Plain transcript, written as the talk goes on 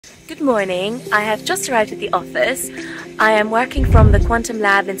Good morning. I have just arrived at the office. I am working from the Quantum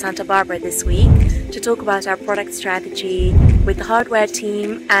Lab in Santa Barbara this week to talk about our product strategy with the hardware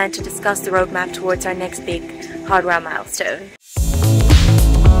team and to discuss the roadmap towards our next big hardware milestone.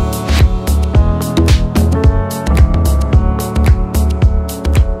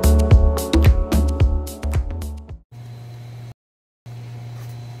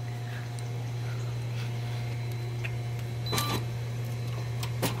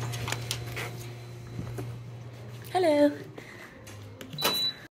 Hello.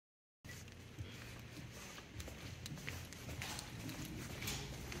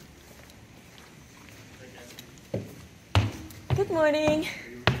 Good morning.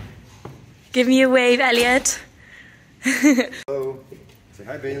 Give me a wave, Elliot. Hello. Say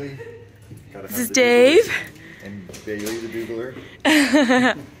hi, Bailey. This is Dave. And Bailey, the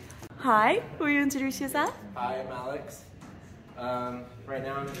doodler. Hi. Will you introduce yourself? Hi, I'm Alex. Right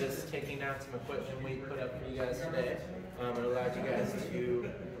now I'm just taking down some equipment we put up for you guys today. It allowed you guys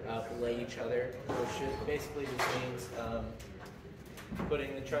to belay each other, which basically just means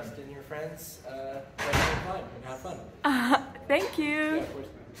putting the trust in your friends right on the climb and have fun. Thank you. Yeah,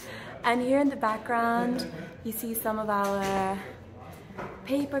 And here in the background, you see some of our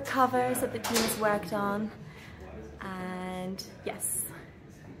paper covers that the team has worked on. And yes.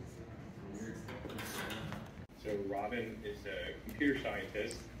 So Robin is a computer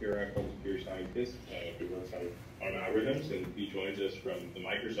scientist, theoretical computer scientist who works on algorithms, and he joins us from the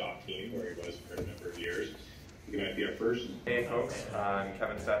Microsoft team, where he was for a number of years. He might be our first. Hey folks, I'm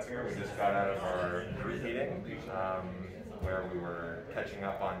Kevin Setzinger. We just got out of our group meeting where we were catching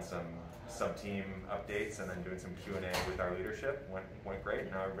up on some sub-team updates and then doing some Q&A with our leadership. Went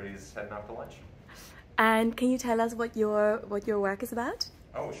great. Now everybody's heading off to lunch. And can you tell us what your work is about?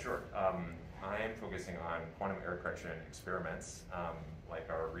 Oh, sure. I am focusing on quantum error correction experiments, like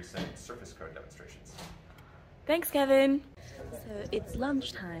our recent surface code demonstrations. Thanks, Kevin. So it's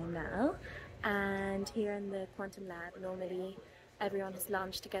lunchtime now, and here in the Quantum Lab, normally everyone has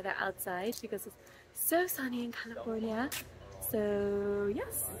lunch together outside because it's so sunny in California. So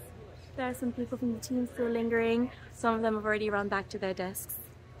yes, there are some people from the team still lingering. Some of them have already run back to their desks.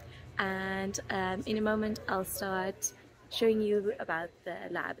 And in a moment, I'll start showing you about the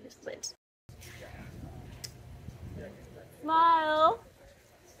lab a little bit. Smile!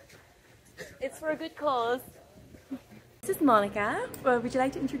 It's for a good cause. This is Monica. Would you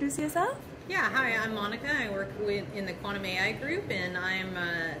like to introduce yourself? Yeah, hi, I'm Monica. I work in the Quantum AI group, and I'm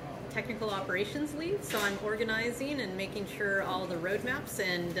a technical operations lead, so I'm organizing and making sure all the roadmaps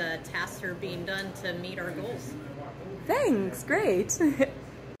and tasks are being done to meet our goals. Thanks, great.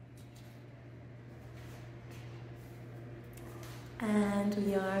 And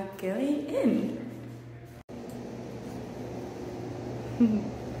we are going in.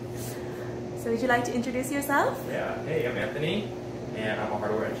 So would you like to introduce yourself? Yeah, hey, I'm Anthony, and I'm a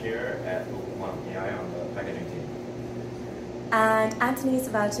hardware engineer at Quantum AI on the packaging team. And Anthony is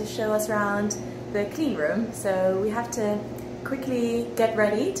about to show us around the clean room, so we have to quickly get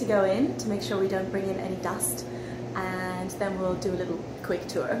ready to go in to make sure we don't bring in any dust, and then we'll do a little quick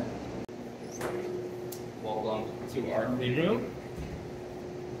tour. Welcome to our clean room.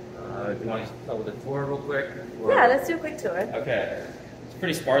 Do you want to start with a tour real quick? Yeah, let's do a quick tour. Okay. It's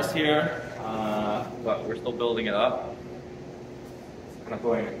pretty sparse here, but we're still building it up. Kind of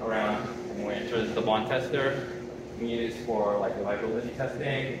going around, and we enter the bond tester. We use for like reliability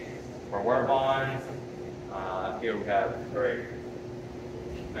testing, for wear bonds. Here we have very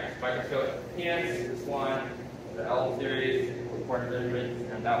nice microscope hands. This one, the L series, report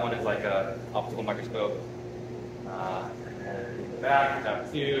measurements, and that one is like a optical microscope. And in the back, we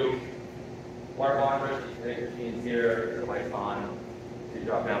have two wire bond machines here, the lights on. We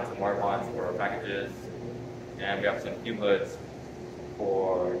drop down some wire bonds for our packages, and we have some fume hoods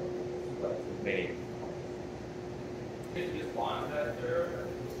for mini. This bond tester.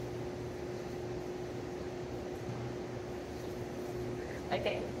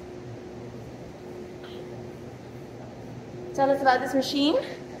 Okay. Tell us about this machine.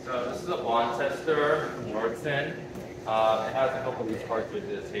 So this is a bond tester from Nordson. It has a couple of these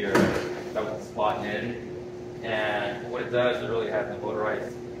cartridges here that we can slot in. And what it does is it really has a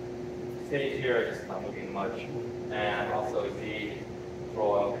motorized stage here, just not moving much. And also the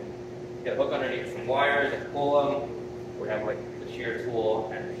roll get hook underneath some wires and pull them. We have like the shear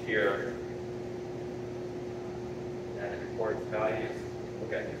tool and the shear. And it records values.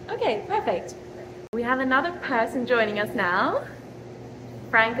 Okay. Okay, perfect. We have another person joining us now.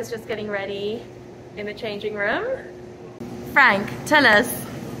 Frank is just getting ready in the changing room. Frank, tell us,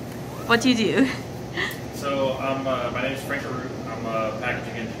 what do you do? So my name is Frank Aru. I'm I'm a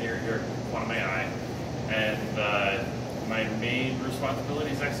packaging engineer here at Quantum AI, and my main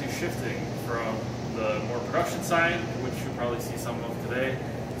responsibility is actually shifting from the more production side, which you'll probably see some of today,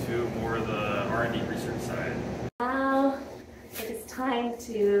 to more the R&D research side. Now it is time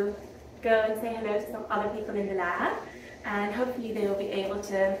to go and say hello to some other people in the lab, and hopefully they will be able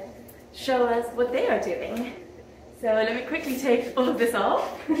to show us what they are doing. So let me quickly take all of this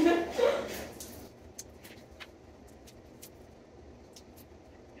off.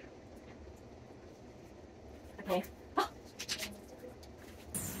 Okay.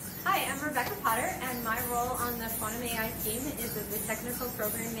 Hi, I'm Rebecca Potter, and my role on the Quantum AI team is as the technical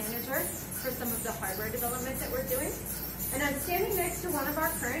program manager for some of the hardware development that we're doing. And I'm standing next to one of our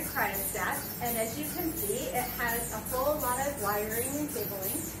current cryostats, and as you can see, it has a whole lot of wiring and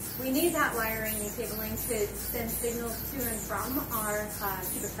cabling. We need that wiring and cabling to send signals to and from our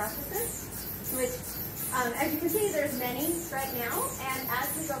qubit processors, which, as you can see, there's many right now, and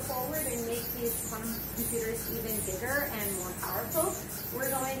as we go forward and make these quantum computers even bigger and more powerful, we're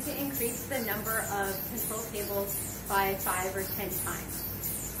going to increase the number of control cables by 5 or 10 times.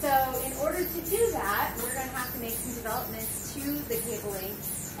 So in order to do that, we're going to have to make some developments to the cabling,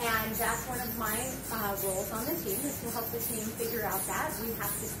 and that's one of my roles on the team, is to help the team figure out that. We have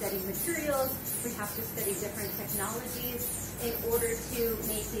to study materials, we have to study different technologies in order to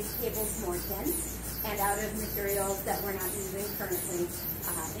make these cables more dense and out of materials that we're not using currently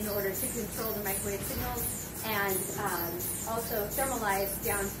in order to control the microwave signals and also thermalize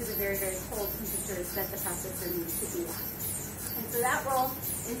down to the very, very cold temperatures that the processor needs to be at. And so that role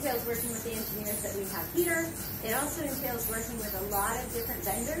entails working with the engineers that we have here. It also entails working with a lot of different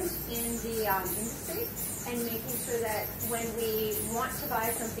vendors in the industry and making sure that when we want to buy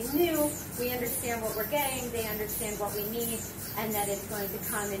something new, we understand what we're getting, they understand what we need, and that it's going to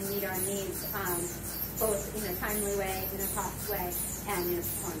come and meet our needs both in a timely way, in a cost way, and in a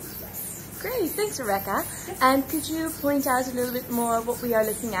performance way. Great, thanks Rebecca. And could you point out a little bit more what we are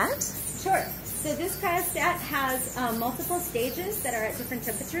looking at? Sure. So this cryostat has multiple stages that are at different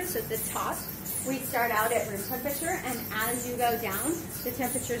temperatures. At the top, we start out at room temperature, and as you go down, the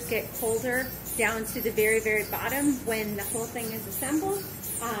temperatures get colder down to the very, very bottom when the whole thing is assembled.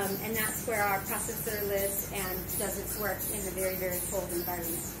 And that's where our processor lives and does its work in the very, very cold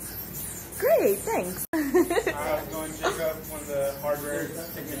environment. Great, thanks. How's it going, Jacob? One of the hardware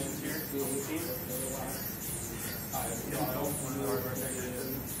technicians here on the team.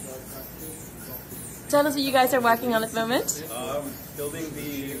 Tell us what you guys are working on at the moment. Building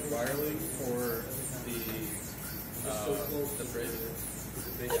the wiring for the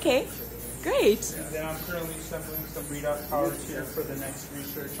bridge. Okay, great. And then I'm currently assembling some readout powers here for the next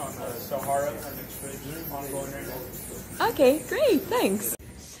research on the Sahara, our next bridge ongoing right now. Okay, great, thanks.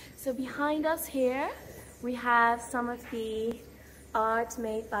 So behind us here, we have some of the art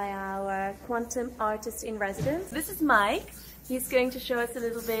made by our quantum artist in residence. This is Mike. He's going to show us a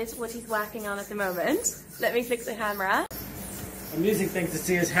little bit what he's working on at the moment. Let me flick the camera. Amusing thing to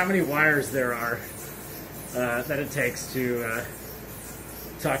see is how many wires there are that it takes to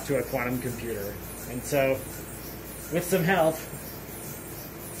talk to a quantum computer. And so, with some help,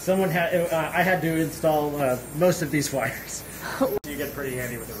 I had to install most of these wires. You get pretty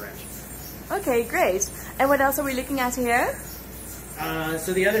handy with a wrench. Okay, great. And what else are we looking at here?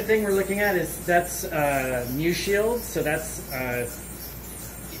 So the other thing we're looking at is that's Mu Shield. So that's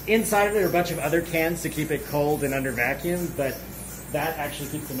inside of it are a bunch of other cans to keep it cold and under vacuum, but that actually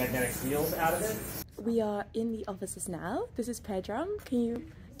keeps the magnetic field out of it. We are in the offices now. This is Pedram. Can you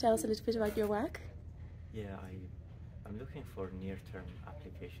tell us a little bit about your work? Yeah, I'm looking for near-term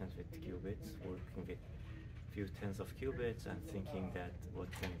applications with qubits, working with few tens of qubits and thinking that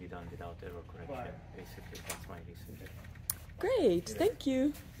what can be done without error correction. Basically, that's my research. Great, thank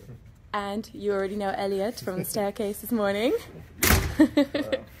you. And you already know Elliot from the staircase this morning.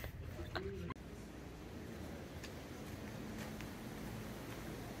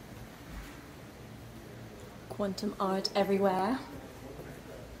 Quantum art everywhere.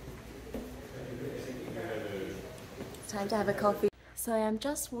 It's time to have a coffee. So I am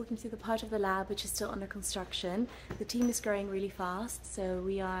just walking through the part of the lab which is still under construction. The team is growing really fast, so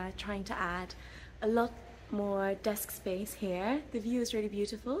we are trying to add a lot more desk space here. The view is really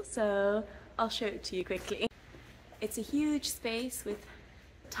beautiful, so I'll show it to you quickly. It's a huge space with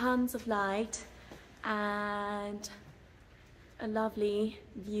tons of light and a lovely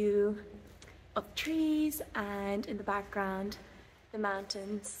view of trees, and in the background the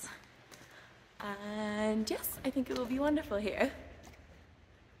mountains. And yes, I think it will be wonderful here.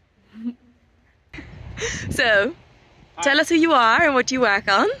 So, tell us who you are and what you work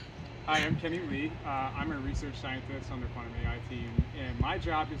on. Hi, I'm Kenny Lee. I'm a research scientist on the quantum AI team, and my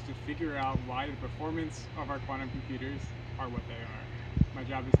job is to figure out why the performance of our quantum computers are what they are. My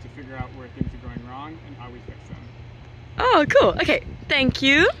job is to figure out where things are going wrong and how we fix them. Oh, cool. Okay, thank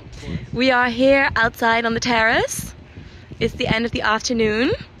you. We are here outside on the terrace. It's the end of the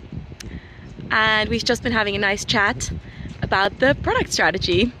afternoon, and we've just been having a nice chat about the product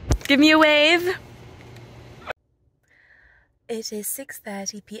strategy. Give me a wave. It is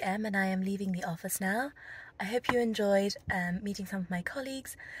 6:30 p.m. and I am leaving the office now. I hope you enjoyed meeting some of my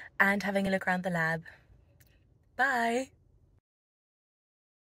colleagues and having a look around the lab. Bye!